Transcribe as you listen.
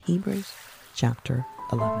Hebrews chapter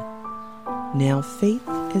 11. Now faith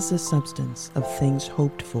is the substance of things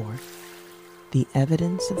hoped for, the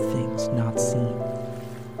evidence of things not seen.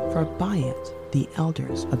 For by it the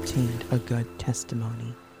elders obtained a good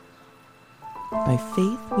testimony. By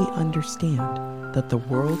faith we understand that the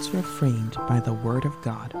worlds were framed by the word of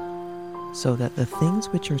God, so that the things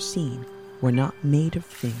which are seen were not made of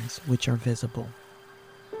things which are visible.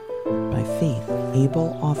 By faith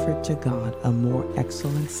Abel offered to God a more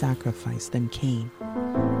excellent sacrifice than Cain,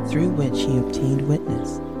 through which he obtained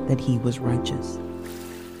witness that he was righteous,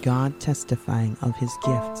 God testifying of his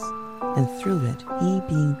gifts, and through it he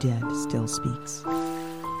being dead still speaks.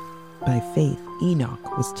 By faith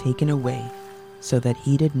Enoch was taken away, so that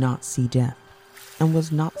he did not see death, and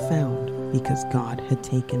was not found, because God had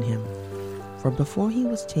taken him. For before he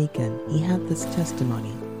was taken he had this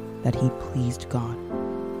testimony, that he pleased God.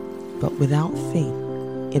 But without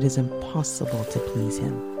faith it is impossible to please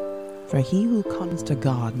him. For he who comes to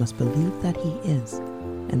God must believe that he is,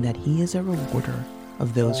 and that he is a rewarder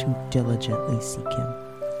of those who diligently seek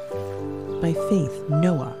him. By faith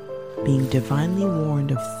Noah, being divinely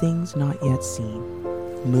warned of things not yet seen,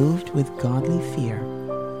 moved with godly fear,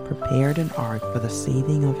 prepared an ark for the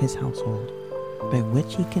saving of his household, by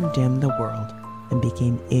which he condemned the world, and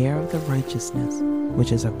became heir of the righteousness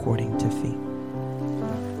which is according to faith.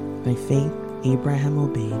 By faith Abraham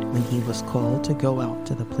obeyed when he was called to go out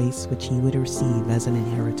to the place which he would receive as an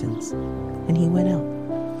inheritance, and he went out,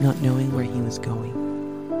 not knowing where he was going.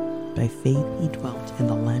 By faith he dwelt in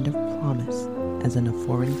the land of promise, as in a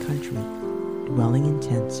foreign country, dwelling in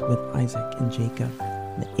tents with Isaac and Jacob,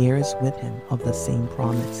 the heirs with him of the same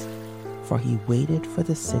promise. For he waited for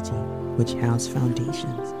the city which has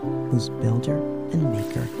foundations, whose builder and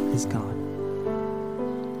maker is God.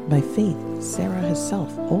 By faith Sarah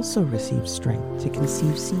herself also received strength to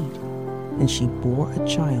conceive seed, and she bore a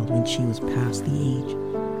child when she was past the age,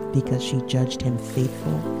 because she judged him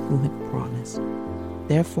faithful who had promised.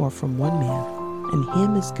 Therefore from one man, and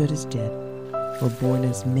him as good as dead, were born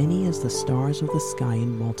as many as the stars of the sky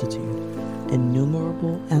in multitude,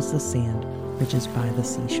 innumerable as the sand which is by the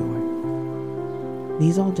seashore.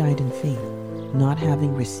 These all died in faith, not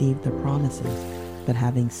having received the promises, but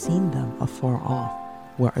having seen them afar off,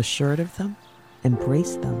 were assured of them,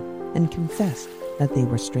 embraced them, and confessed that they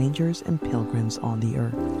were strangers and pilgrims on the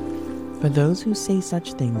earth. For those who say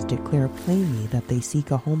such things declare plainly that they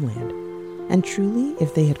seek a homeland. And truly,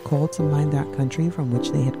 if they had called to mind that country from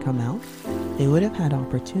which they had come out, they would have had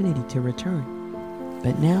opportunity to return.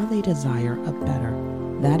 But now they desire a better,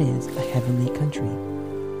 that is, a heavenly country.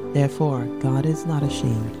 Therefore God is not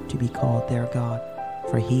ashamed to be called their God,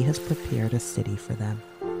 for he has prepared a city for them.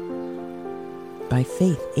 By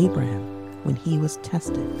faith Abraham, when he was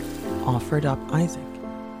tested, offered up Isaac.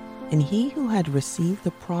 And he who had received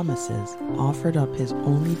the promises offered up his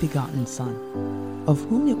only begotten son, of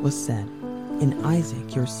whom it was said, "In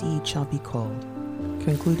Isaac your seed shall be called,"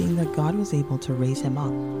 concluding that God was able to raise him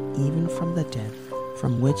up, even from the dead,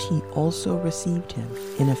 from which he also received him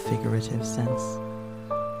in a figurative sense.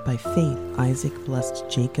 By faith Isaac blessed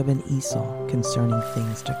Jacob and Esau concerning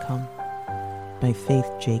things to come. By faith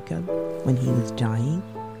Jacob, when he was dying,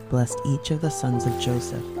 blessed each of the sons of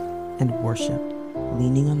Joseph, and worshipped,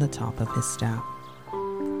 leaning on the top of his staff.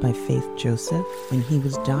 By faith Joseph, when he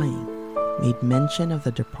was dying, made mention of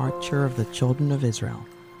the departure of the children of Israel,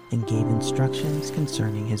 and gave instructions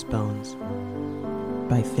concerning his bones.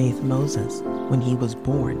 By faith Moses, when he was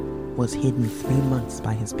born, was hidden 3 months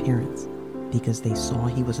by his parents, because they saw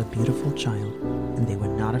he was a beautiful child, and they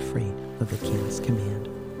were not afraid of the king's command.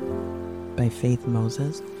 By faith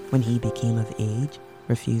Moses, when he became of age,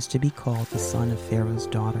 refused to be called the son of Pharaoh's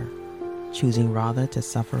daughter, choosing rather to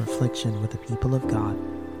suffer affliction with the people of God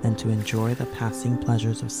than to enjoy the passing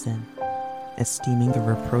pleasures of sin, esteeming the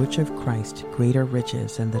reproach of Christ greater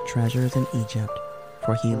riches than the treasures in Egypt,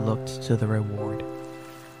 for he looked to the reward.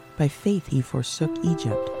 By faith he forsook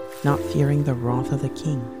Egypt, not fearing the wrath of the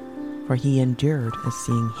king, for he endured as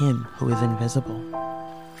seeing him who is invisible.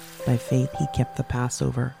 By faith he kept the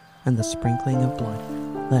Passover and the sprinkling of blood,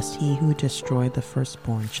 lest he who destroyed the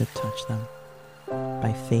firstborn should touch them.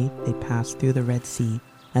 By faith they passed through the Red Sea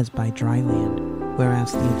as by dry land,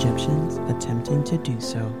 whereas the Egyptians, attempting to do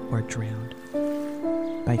so, were drowned.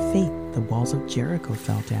 By faith the walls of Jericho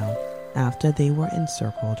fell down, after they were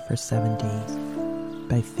encircled for 7 days.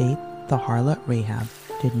 By faith the harlot Rahab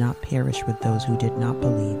did not perish with those who did not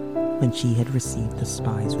believe, when she had received the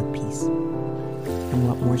spies with peace. And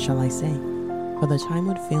what more shall I say? For the time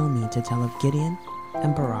would fail me to tell of Gideon,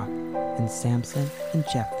 and Barak, and Samson, and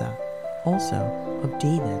Jephthah, also of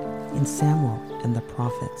David, and Samuel, and the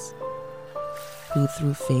prophets. who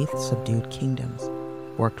through faith subdued kingdoms,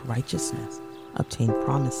 worked righteousness, obtained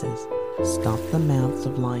promises, stopped the mouths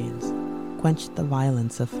of lions, quenched the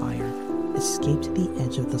violence of fire, escaped the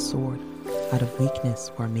edge of the sword, out of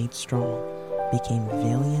weakness were made strong, became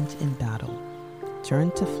valiant in battle,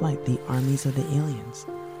 turned to flight the armies of the aliens.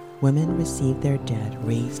 Women received their dead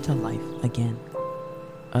raised to life again.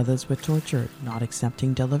 Others were tortured, not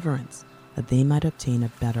accepting deliverance, that they might obtain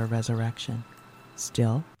a better resurrection.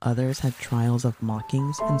 Still, others had trials of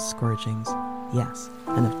mockings and scourgings, yes,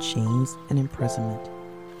 and of chains and imprisonment.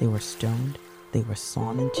 They were stoned, they were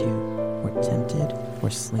sawn in two, were tempted,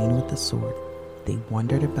 were slain with the sword. They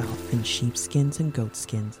wandered about in sheepskins and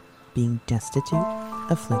goatskins, being destitute,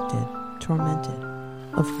 afflicted, tormented,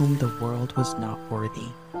 of whom the world was not worthy.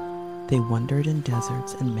 They wandered in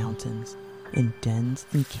deserts and mountains, in dens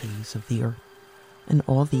and caves of the earth. And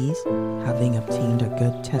all these, having obtained a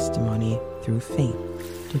good testimony through faith,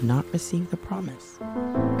 did not receive the promise,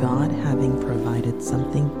 God having provided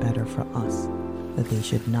something better for us, that they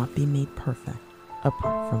should not be made perfect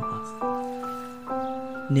apart from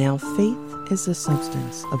us. Now faith is the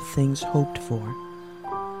substance of things hoped for,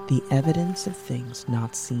 the evidence of things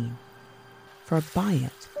not seen. For by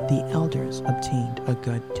it the elders obtained a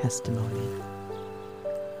good testimony.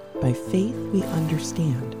 By faith we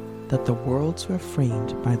understand that the worlds were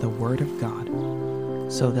framed by the word of God,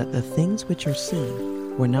 so that the things which are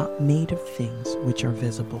seen were not made of things which are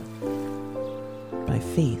visible. By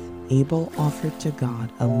faith Abel offered to God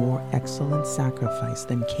a more excellent sacrifice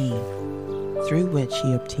than Cain, through which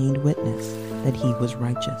he obtained witness that he was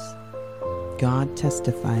righteous, God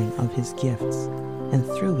testifying of his gifts, and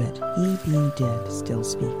through it he being dead still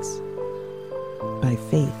speaks. By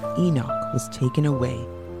faith Enoch was taken away,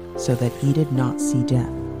 so that he did not see death,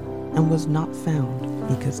 and was not found,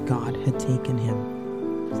 because God had taken him.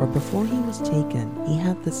 For before he was taken, he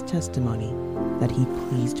had this testimony, that he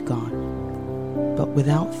pleased God. But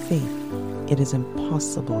without faith it is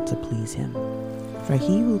impossible to please him. For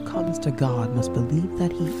he who comes to God must believe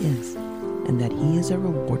that he is, and that he is a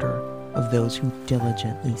rewarder of those who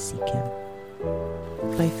diligently seek him.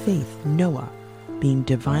 By faith Noah, being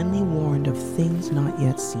divinely warned of things not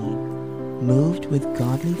yet seen, moved with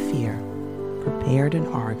godly fear, prepared an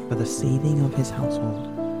ark for the saving of his household,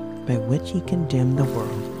 by which he condemned the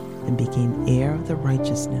world, and became heir of the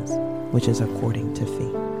righteousness which is according to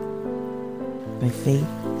faith. By faith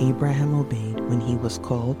Abraham obeyed when he was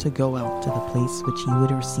called to go out to the place which he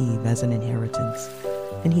would receive as an inheritance,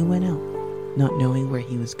 and he went out, not knowing where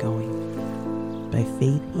he was going. By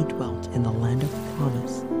faith he dwelt in the land of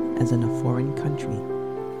promise, as in a foreign country,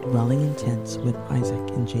 dwelling in tents with Isaac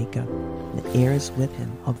and Jacob, the heirs with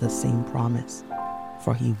him of the same promise.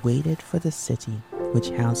 For he waited for the city which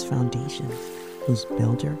has foundations, whose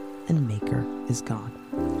builder and maker is God.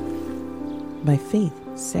 By faith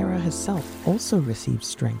Sarah herself also received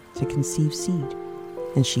strength to conceive seed,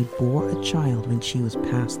 and she bore a child when she was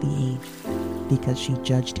past the age, because she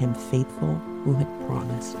judged him faithful who had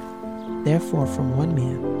promised. Therefore from one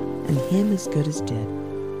man, and him as good as dead,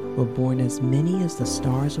 were born as many as the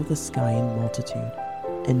stars of the sky in multitude,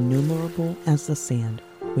 innumerable as the sand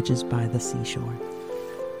which is by the seashore.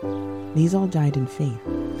 These all died in faith,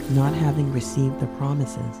 not having received the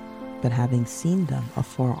promises, but having seen them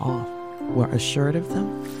afar off, were assured of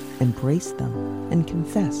them, embraced them, and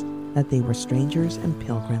confessed that they were strangers and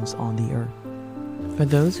pilgrims on the earth. For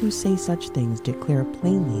those who say such things declare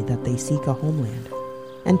plainly that they seek a homeland.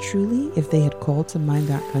 And truly, if they had called to mind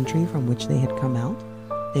that country from which they had come out,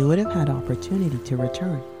 they would have had opportunity to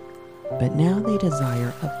return. But now they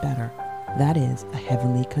desire a better, that is, a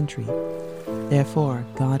heavenly country. Therefore,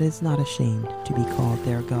 God is not ashamed to be called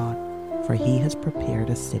their God, for he has prepared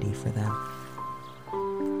a city for them.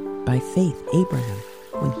 By faith Abraham,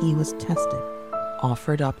 when he was tested,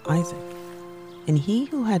 offered up Isaac. And he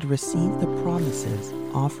who had received the promises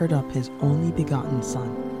offered up his only begotten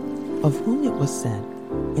son, of whom it was said,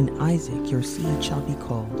 "In Isaac your seed shall be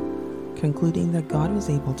called," concluding that God was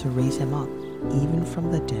able to raise him up, even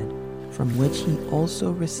from the dead, from which he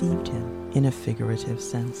also received him in a figurative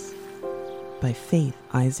sense. By faith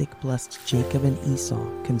Isaac blessed Jacob and Esau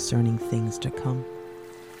concerning things to come.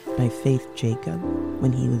 By faith Jacob,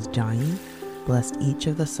 when he was dying, blessed each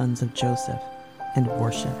of the sons of Joseph, and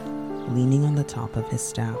worshipped, leaning on the top of his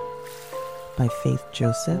staff. By faith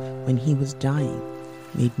Joseph, when he was dying,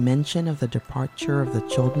 made mention of the departure of the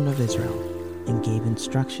children of Israel, and gave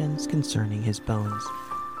instructions concerning his bones.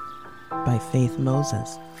 By faith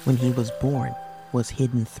Moses, when he was born, was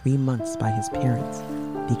hidden 3 months by his parents,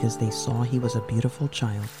 because they saw he was a beautiful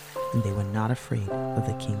child, and they were not afraid of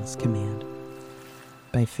the king's command.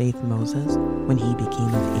 By faith Moses, when he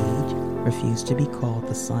became of age, refused to be called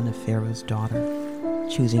the son of Pharaoh's daughter,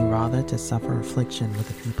 choosing rather to suffer affliction with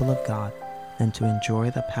the people of God than to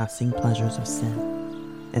enjoy the passing pleasures of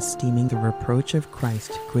sin, esteeming the reproach of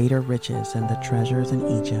Christ greater riches than the treasures in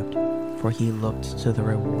Egypt, for he looked to the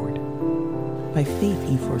reward. By faith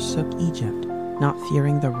he forsook Egypt, not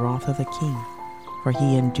fearing the wrath of the king, for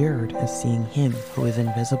he endured as seeing him who is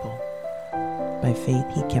invisible. By faith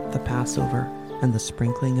he kept the Passover and the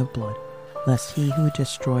sprinkling of blood, lest he who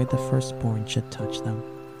destroyed the firstborn should touch them.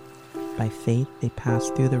 By faith they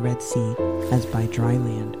passed through the Red Sea as by dry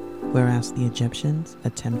land, whereas the Egyptians,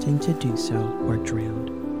 attempting to do so, were drowned.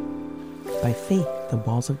 By faith the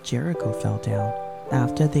walls of Jericho fell down,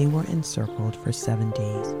 after they were encircled for 7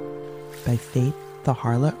 days. By faith the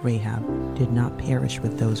harlot Rahab did not perish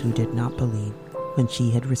with those who did not believe, when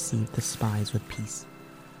she had received the spies with peace.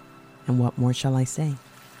 And what more shall I say?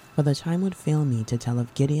 For the time would fail me to tell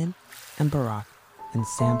of Gideon and Barak and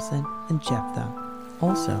Samson and Jephthah,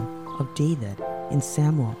 also of David and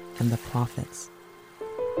Samuel and the prophets,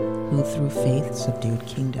 who through faith subdued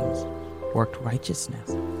kingdoms, worked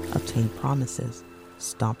righteousness, obtained promises,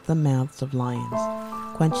 stopped the mouths of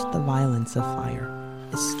lions, quenched the violence of fire,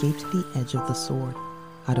 escaped the edge of the sword,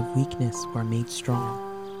 out of weakness were made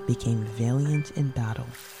strong, became valiant in battle,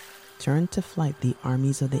 turned to flight the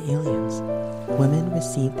armies of the aliens. Women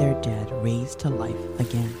received their dead raised to life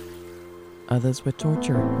again. Others were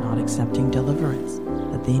tortured, not accepting deliverance,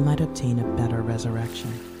 that they might obtain a better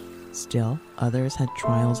resurrection. Still others had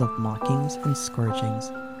trials of mockings and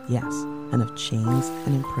scourgings, yes, and of chains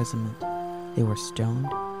and imprisonment. They were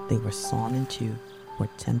stoned, they were sawn in two, were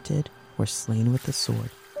tempted, were slain with the sword.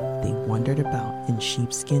 They wandered about in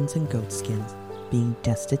sheepskins and goatskins, being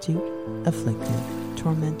destitute, afflicted,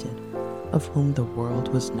 tormented, of whom the world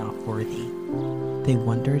was not worthy. They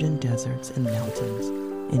wandered in deserts and mountains,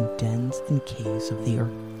 in dens and caves of the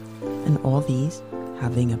earth. And all these,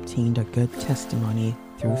 having obtained a good testimony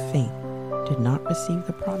through faith, did not receive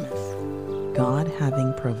the promise, God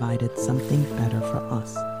having provided something better for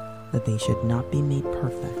us, that they should not be made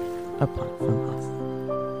perfect apart from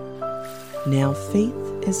us. Now faith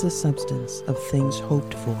is the substance of things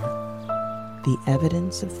hoped for, the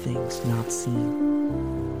evidence of things not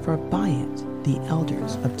seen. For by it the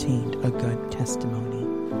elders obtained a good testimony.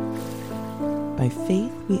 By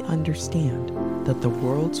faith we understand that the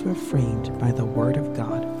worlds were framed by the word of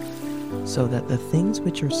God, so that the things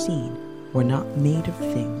which are seen were not made of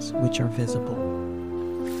things which are visible.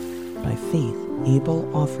 By faith Abel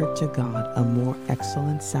offered to God a more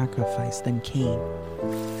excellent sacrifice than Cain,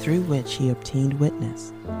 through which he obtained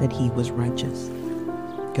witness that he was righteous,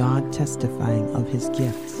 God testifying of his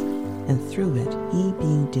gifts, and through it he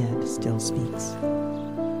being dead still speaks.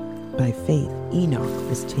 By faith Enoch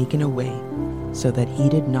was taken away, so that he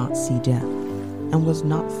did not see death, and was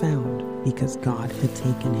not found, because God had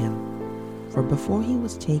taken him. For before he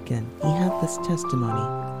was taken, he had this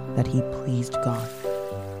testimony, that he pleased God.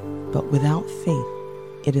 But without faith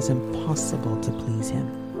it is impossible to please him.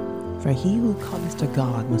 For he who comes to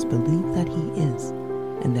God must believe that he is,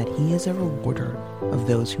 and that he is a rewarder of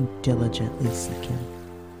those who diligently seek him.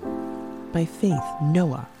 By faith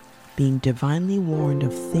Noah, being divinely warned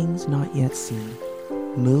of things not yet seen,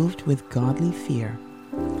 moved with godly fear,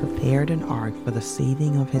 prepared an ark for the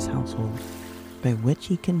saving of his household, by which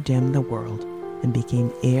he condemned the world, and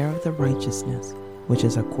became heir of the righteousness which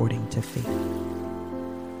is according to faith.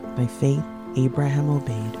 By faith Abraham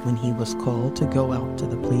obeyed when he was called to go out to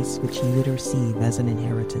the place which he would receive as an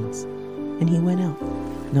inheritance, and he went out,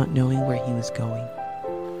 not knowing where he was going.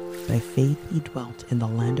 By faith he dwelt in the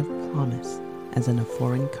land of promise, as in a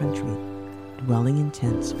foreign country, dwelling in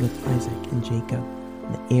tents with Isaac and Jacob,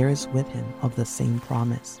 the heirs with him of the same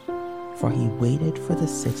promise. For he waited for the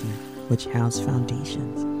city which has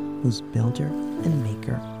foundations, whose builder and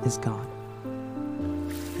maker is God.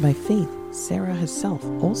 By faith Sarah herself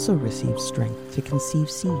also received strength to conceive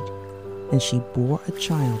seed, and she bore a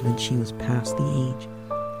child when she was past the age,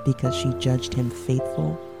 because she judged him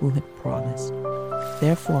faithful who had promised.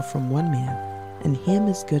 Therefore from one man, and him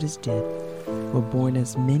as good as dead, were born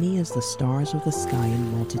as many as the stars of the sky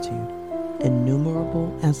in multitude,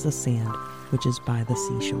 innumerable as the sand which is by the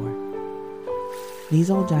seashore. These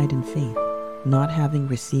all died in faith, not having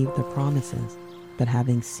received the promises, but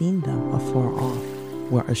having seen them afar off,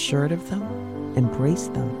 were assured of them,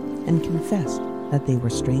 embraced them, and confessed that they were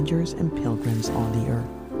strangers and pilgrims on the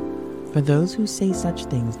earth. For those who say such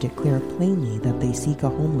things declare plainly that they seek a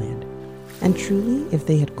homeland. And truly, if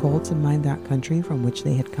they had called to mind that country from which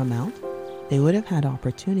they had come out, they would have had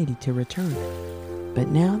opportunity to return. But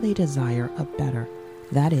now they desire a better,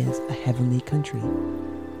 that is, a heavenly country.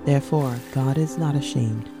 Therefore, God is not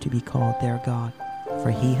ashamed to be called their God, for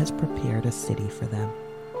he has prepared a city for them.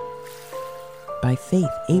 By faith,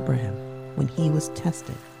 Abraham, when he was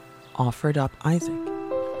tested, offered up Isaac.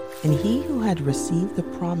 And he who had received the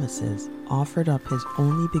promises offered up his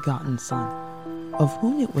only begotten son, of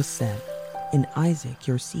whom it was said, "In Isaac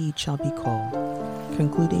your seed shall be called,"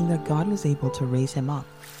 concluding that God was able to raise him up,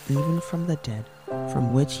 even from the dead,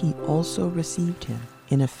 from which he also received him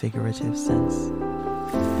in a figurative sense.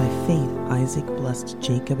 By faith Isaac blessed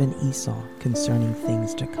Jacob and Esau concerning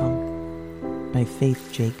things to come. By faith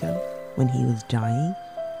Jacob, when he was dying,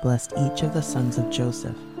 blessed each of the sons of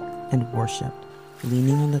Joseph, and worshipped,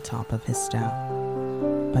 leaning on the top of his staff.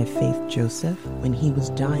 By faith Joseph, when he was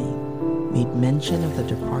dying, made mention of the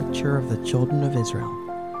departure of the children of Israel,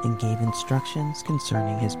 and gave instructions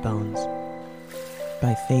concerning his bones.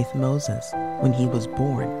 By faith Moses, when he was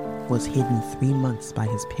born, was hidden 3 months by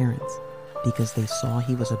his parents, because they saw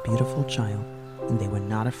he was a beautiful child, and they were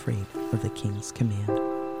not afraid of the king's command.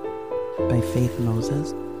 By faith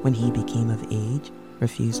Moses, when he became of age,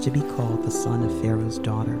 refused to be called the son of Pharaoh's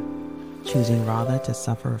daughter, choosing rather to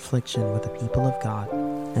suffer affliction with the people of God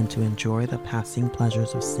than to enjoy the passing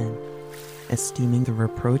pleasures of sin, esteeming the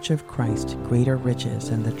reproach of Christ greater riches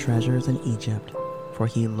than the treasures in Egypt, for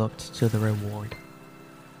he looked to the reward.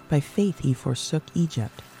 By faith he forsook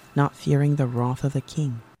Egypt, not fearing the wrath of the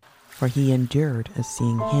king, for he endured as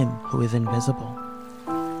seeing him who is invisible.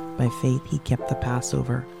 By faith he kept the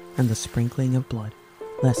Passover and the sprinkling of blood,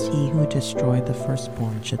 lest he who destroyed the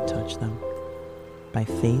firstborn should touch them. By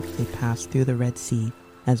faith they passed through the Red Sea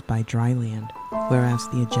as by dry land, whereas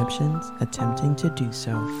the Egyptians, attempting to do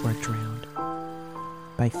so, were drowned.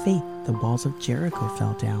 By faith the walls of Jericho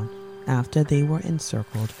fell down, after they were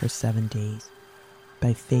encircled for 7 days.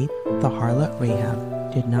 By faith the harlot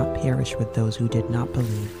Rahab did not perish with those who did not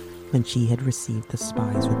believe, when she had received the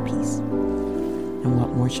spies with peace. And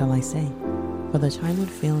what more shall I say? For the time would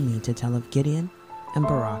fail me to tell of Gideon, and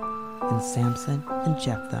Barak, and Samson, and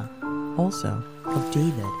Jephthah, also of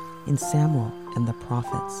David, and Samuel, and the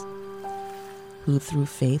prophets, who through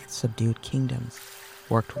faith subdued kingdoms,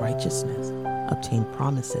 worked righteousness, obtained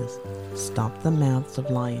promises, stopped the mouths of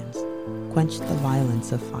lions, quenched the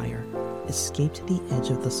violence of fire, escaped the edge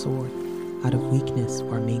of the sword, out of weakness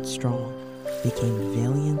were made strong, became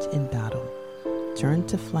valiant in battle, turned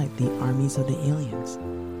to flight the armies of the aliens.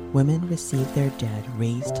 Women received their dead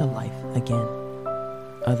raised to life again.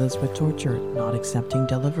 Others were tortured, not accepting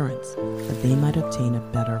deliverance, that they might obtain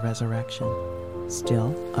a better resurrection.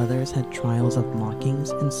 Still, others had trials of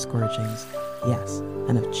mockings and scourgings, yes,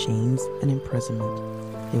 and of chains and imprisonment.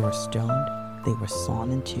 They were stoned, they were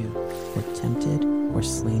sawn in two, were tempted, were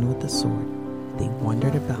slain with the sword. They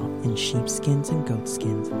wandered about in sheepskins and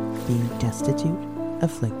goatskins, being destitute,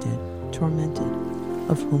 afflicted, tormented,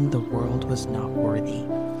 of whom the world was not worthy.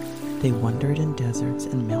 They wandered in deserts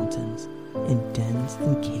and mountains, in dens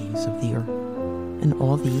and caves of the earth. And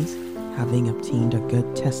all these, having obtained a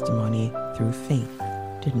good testimony through faith,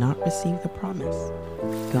 did not receive the promise,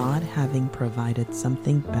 God having provided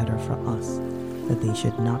something better for us, that they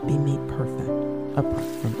should not be made perfect apart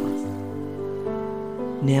from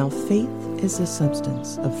us. Now faith is the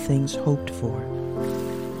substance of things hoped for,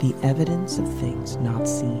 the evidence of things not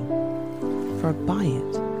seen. For by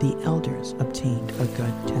it the elders obtained a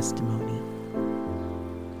good testimony.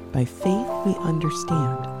 By faith we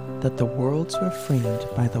understand that the worlds were framed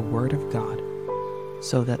by the word of God,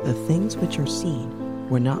 so that the things which are seen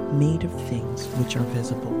were not made of things which are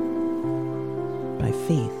visible. By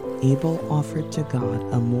faith Abel offered to God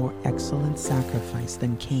a more excellent sacrifice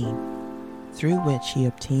than Cain, through which he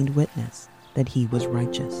obtained witness that he was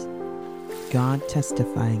righteous, God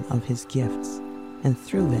testifying of his gifts, and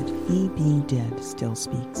through it he being dead still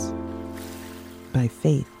speaks. By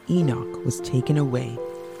faith Enoch was taken away,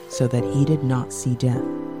 so that he did not see death,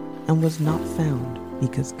 and was not found,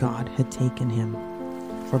 because God had taken him.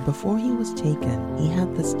 For before he was taken, he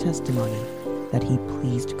had this testimony, that he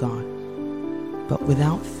pleased God. But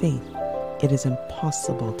without faith it is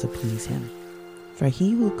impossible to please him. For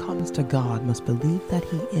he who comes to God must believe that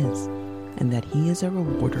he is, and that he is a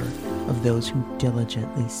rewarder of those who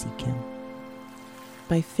diligently seek him.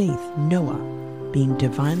 By faith Noah, being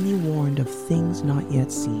divinely warned of things not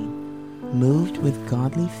yet seen, moved with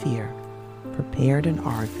godly fear, prepared an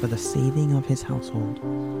ark for the saving of his household,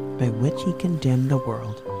 by which he condemned the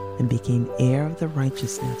world, and became heir of the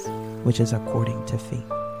righteousness which is according to faith.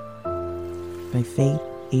 By faith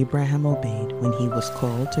Abraham obeyed when he was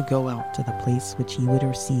called to go out to the place which he would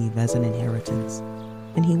receive as an inheritance,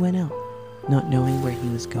 and he went out, not knowing where he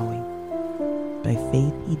was going. By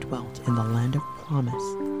faith he dwelt in the land of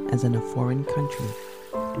promise, as in a foreign country,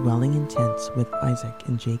 dwelling in tents with Isaac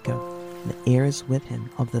and Jacob, the heirs with him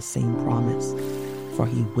of the same promise. For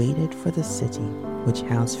he waited for the city which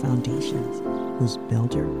has foundations, whose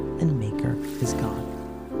builder and maker is God.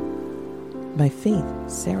 By faith,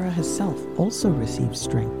 Sarah herself also received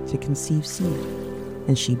strength to conceive seed,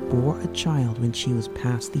 and she bore a child when she was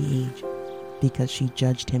past the age, because she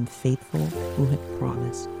judged him faithful who had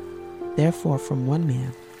promised. Therefore from one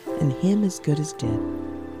man, and him as good as dead,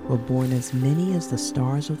 were born as many as the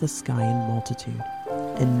stars of the sky in multitude,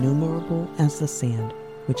 innumerable as the sand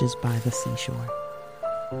which is by the seashore.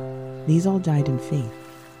 These all died in faith,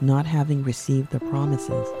 not having received the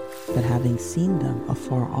promises, but having seen them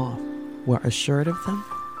afar off, were assured of them,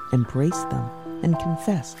 embraced them, and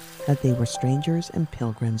confessed that they were strangers and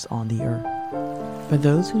pilgrims on the earth. For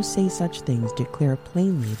those who say such things declare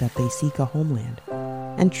plainly that they seek a homeland.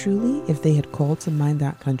 And truly, if they had called to mind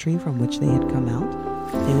that country from which they had come out,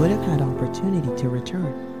 they would have had opportunity to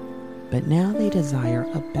return. But now they desire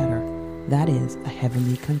a better, that is, a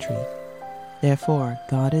heavenly country. Therefore,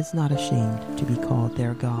 God is not ashamed to be called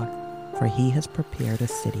their God, for he has prepared a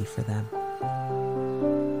city for them.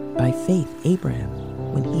 By faith, Abraham,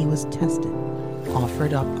 when he was tested,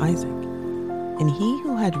 offered up Isaac. And he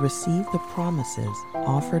who had received the promises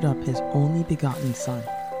offered up his only begotten son,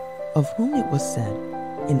 of whom it was said,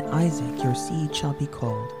 "In Isaac your seed shall be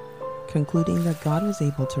called," concluding that God was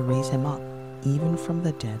able to raise him up, even from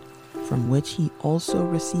the dead, from which he also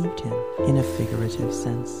received him in a figurative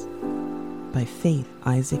sense. By faith,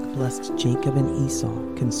 Isaac blessed Jacob and Esau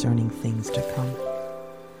concerning things to come.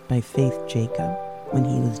 By faith, Jacob, when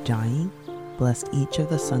he was dying, blessed each of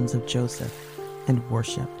the sons of Joseph, and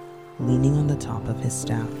worshipped, leaning on the top of his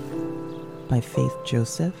staff. By faith,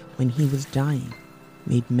 Joseph, when he was dying,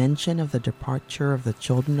 made mention of the departure of the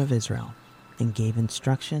children of Israel, and gave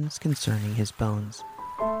instructions concerning his bones.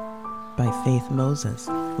 By faith, Moses,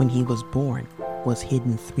 when he was born, was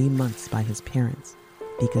hidden 3 months by his parents,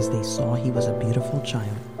 because they saw he was a beautiful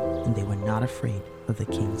child, and they were not afraid of the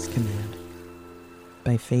king's command.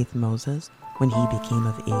 By faith, Moses, when he became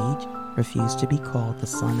of age, refused to be called the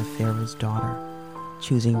son of Pharaoh's daughter,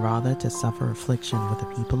 choosing rather to suffer affliction with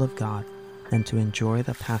the people of God than to enjoy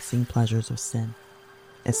the passing pleasures of sin,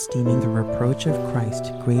 esteeming the reproach of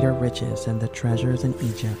Christ greater riches than the treasures in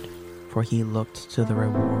Egypt, for he looked to the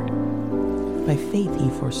reward. By faith he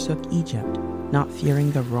forsook Egypt, not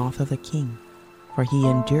fearing the wrath of the king, for he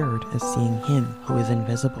endured as seeing him who is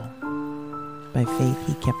invisible. By faith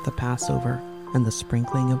he kept the Passover and the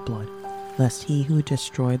sprinkling of blood, lest he who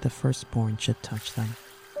destroyed the firstborn should touch them.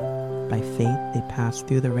 By faith they passed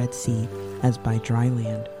through the Red Sea as by dry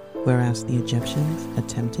land, whereas the Egyptians,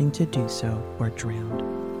 attempting to do so, were drowned.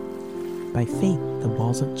 By faith the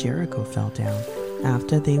walls of Jericho fell down,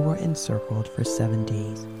 after they were encircled for 7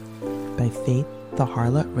 days. By faith the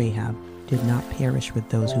harlot Rahab did not perish with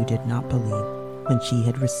those who did not believe, when she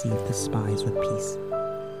had received the spies with peace.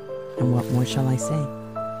 And what more shall I say?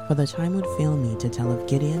 For the time would fail me to tell of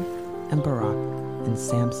Gideon, and Barak, and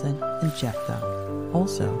Samson, and Jephthah,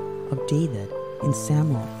 also of David, and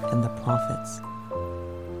Samuel, and the prophets,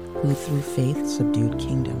 who through faith subdued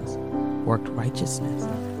kingdoms, worked righteousness,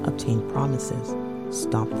 obtained promises,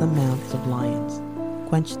 stopped the mouths of lions,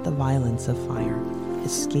 quenched the violence of fire,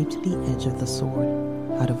 escaped the edge of the sword,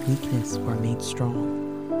 out of weakness were made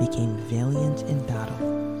strong, became valiant in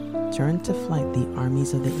battle, turned to flight the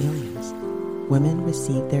armies of the aliens. Women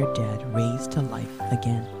received their dead raised to life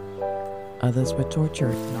again. Others were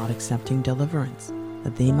tortured, not accepting deliverance,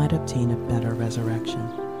 that they might obtain a better resurrection.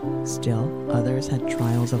 Still others had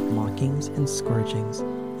trials of mockings and scourgings,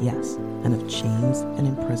 yes, and of chains and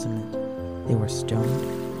imprisonment. They were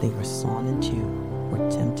stoned, they were sawn in two, were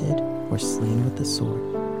tempted, were slain with the sword.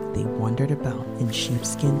 They wandered about in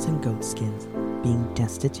sheepskins and goatskins, being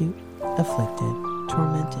destitute, afflicted,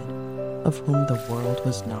 tormented, of whom the world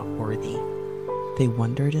was not worthy. They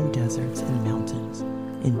wandered in deserts and mountains,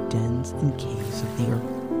 in dens and caves of the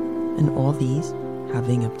earth. And all these,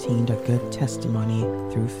 having obtained a good testimony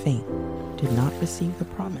through faith, did not receive the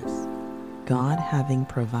promise, God having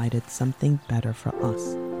provided something better for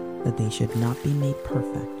us, that they should not be made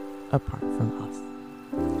perfect apart from us.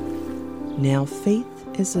 Now faith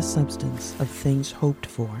is the substance of things hoped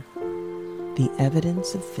for, the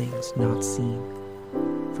evidence of things not seen.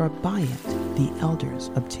 For by it the elders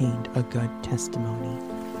obtained a good testimony.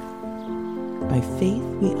 By faith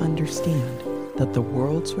we understand that the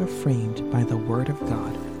worlds were framed by the word of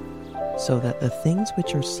God, so that the things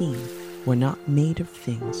which are seen were not made of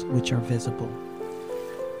things which are visible.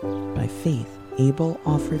 By faith Abel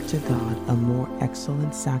offered to God a more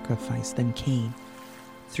excellent sacrifice than Cain,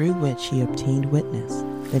 through which he obtained witness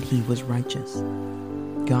that he was righteous,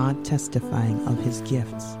 God testifying of his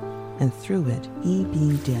gifts, and through it he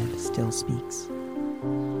being dead still speaks.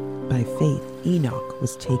 By faith Enoch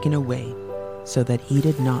was taken away, so that he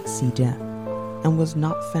did not see death, and was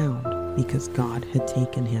not found, because God had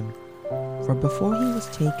taken him. For before he was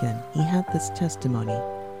taken, he had this testimony,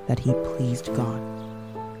 that he pleased God.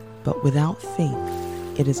 But without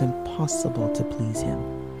faith it is impossible to please him.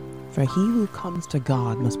 For he who comes to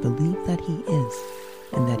God must believe that he is,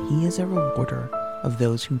 and that he is a rewarder of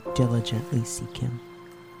those who diligently seek him.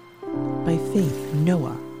 By faith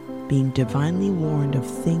Noah, being divinely warned of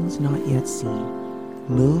things not yet seen,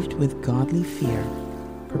 moved with godly fear,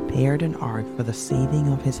 prepared an ark for the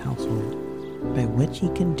saving of his household, by which he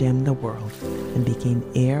condemned the world, and became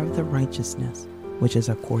heir of the righteousness which is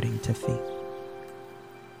according to faith.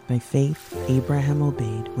 By faith Abraham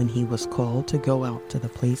obeyed when he was called to go out to the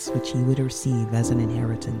place which he would receive as an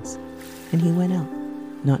inheritance, and he went out,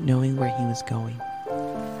 not knowing where he was going.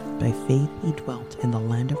 By faith he dwelt in the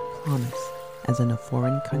land of promise, as in a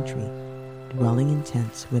foreign country, dwelling in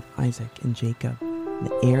tents with Isaac and Jacob,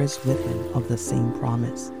 the heirs with him of the same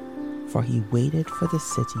promise. For he waited for the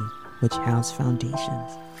city which has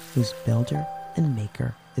foundations, whose builder and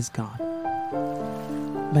maker is God.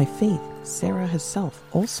 By faith Sarah herself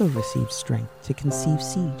also received strength to conceive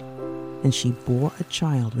seed, and she bore a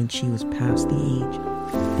child when she was past the age,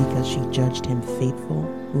 because she judged him faithful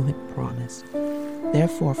who had promised.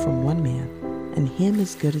 Therefore from one man, and him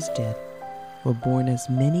as good as dead, were born as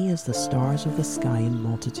many as the stars of the sky in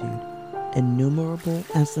multitude, innumerable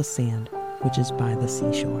as the sand which is by the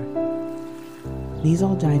seashore. These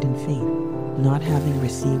all died in faith, not having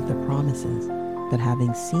received the promises, but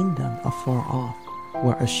having seen them afar off,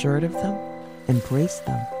 were assured of them, embraced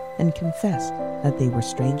them, and confessed that they were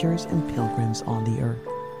strangers and pilgrims on the earth.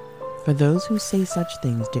 For those who say such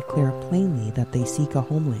things declare plainly that they seek a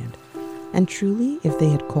homeland. And truly, if they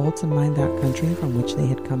had called to mind that country from which they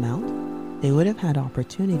had come out, they would have had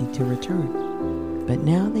opportunity to return. But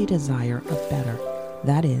now they desire a better,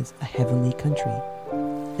 that is, a heavenly country.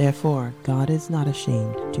 Therefore, God is not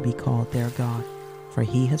ashamed to be called their God, for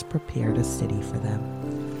he has prepared a city for them.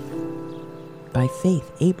 By faith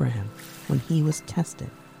Abraham, when he was tested,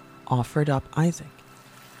 offered up Isaac.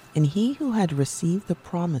 And he who had received the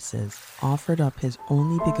promises offered up his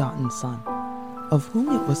only begotten son, of whom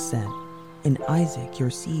it was said, "In Isaac your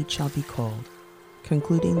seed shall be called,"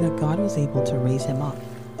 concluding that God was able to raise him up,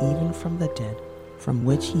 even from the dead, from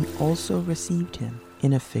which he also received him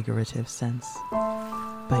in a figurative sense.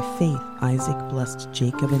 By faith Isaac blessed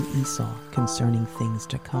Jacob and Esau concerning things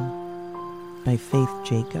to come. By faith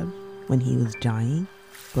Jacob, when he was dying,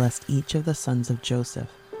 blessed each of the sons of Joseph,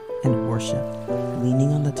 and worshipped,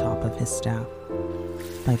 leaning on the top of his staff.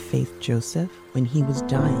 By faith Joseph, when he was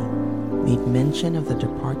dying, made mention of the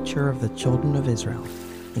departure of the children of Israel,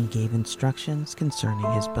 and gave instructions concerning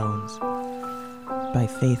his bones. By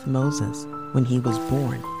faith Moses, when he was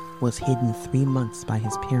born, was hidden 3 months by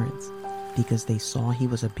his parents, because they saw he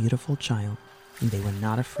was a beautiful child, and they were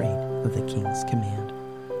not afraid of the king's command.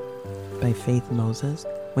 By faith Moses,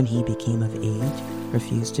 when he became of age,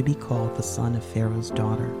 refused to be called the son of Pharaoh's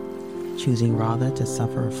daughter, choosing rather to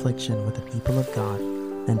suffer affliction with the people of God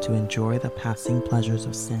than to enjoy the passing pleasures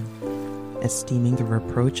of sin, esteeming the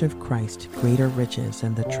reproach of Christ greater riches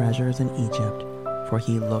than the treasures in Egypt, for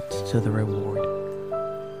he looked to the reward.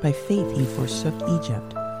 By faith he forsook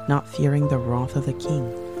Egypt, not fearing the wrath of the king,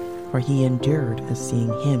 for he endured as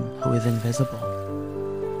seeing him who is invisible.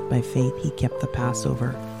 By faith he kept the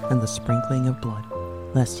Passover and the sprinkling of blood,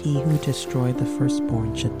 lest he who destroyed the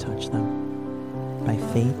firstborn should touch them. By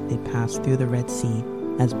faith they passed through the Red Sea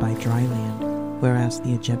as by dry land, whereas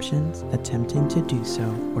the Egyptians, attempting to do so,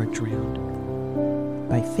 were drowned.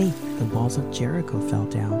 By faith the walls of Jericho fell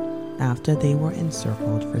down, after they were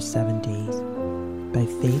encircled for 7 days. By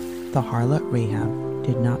faith the harlot Rahab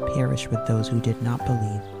did not perish with those who did not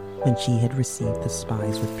believe, when she had received the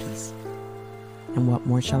spies with peace. And what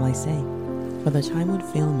more shall I say? For the time would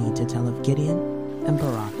fail me to tell of Gideon, and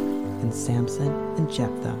Barak, and Samson, and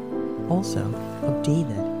Jephthah, also of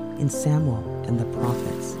David, and Samuel, and the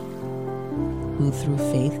prophets, who through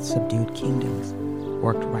faith subdued kingdoms,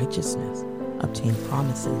 worked righteousness, obtained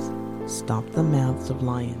promises, stopped the mouths of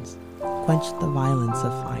lions, quenched the violence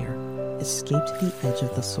of fire, escaped the edge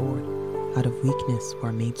of the sword, out of weakness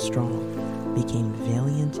were made strong, became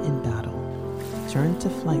valiant in battle, turned to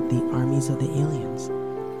flight the armies of the aliens.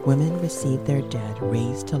 Women received their dead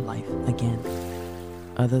raised to life again.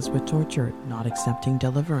 Others were tortured, not accepting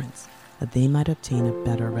deliverance, that they might obtain a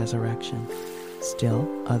better resurrection. Still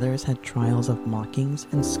others had trials of mockings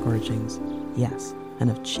and scourgings, yes, and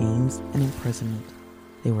of chains and imprisonment.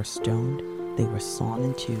 They were stoned, They were sawn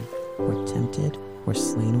in two, were tempted, were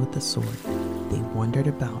slain with the sword. They wandered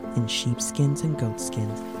about in sheepskins and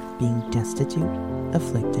goatskins, being destitute,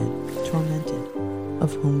 afflicted, tormented,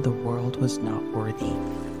 of whom the world was not worthy.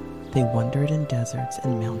 They wandered in deserts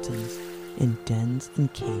and mountains, in dens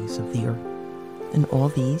and caves of the earth. And all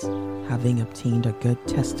these, having obtained a good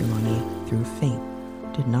testimony through faith,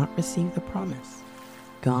 did not receive the promise,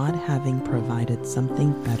 God having provided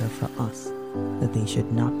something better for us, that they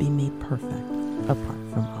should not be made perfect apart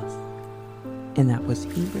from us. And that was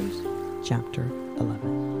Hebrews chapter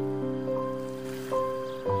 11.